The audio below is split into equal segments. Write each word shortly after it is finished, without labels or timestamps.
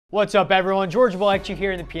What's up, everyone? George Valecki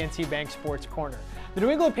here in the PNC Bank Sports Corner. The New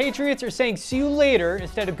England Patriots are saying see you later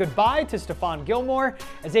instead of goodbye to Stephon Gilmore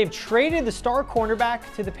as they've traded the star cornerback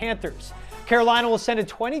to the Panthers. Carolina will send a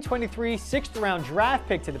 2023 6th-round draft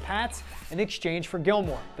pick to the Pats in exchange for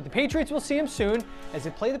Gilmore, but the Patriots will see him soon as they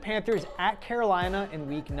play the Panthers at Carolina in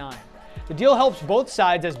Week 9. The deal helps both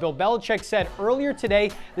sides, as Bill Belichick said earlier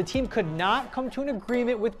today the team could not come to an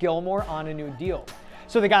agreement with Gilmore on a new deal.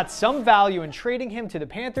 So they got some value in trading him to the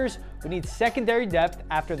Panthers, who need secondary depth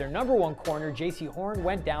after their #1 corner, J.C. Horn,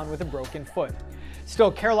 went down with a broken foot.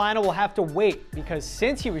 Still, Carolina will have to wait because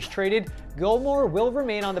since he was traded, Gilmore will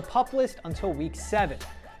remain on the PUP list until Week 7.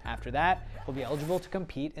 After that, he'll be eligible to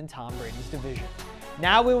compete in Tom Brady's division.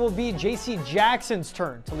 Now it will be J.C. Jackson's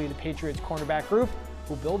turn to lead the Patriots cornerback group,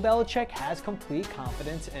 who Bill Belichick has complete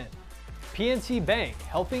confidence in. PNC Bank,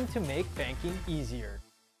 helping to make banking easier.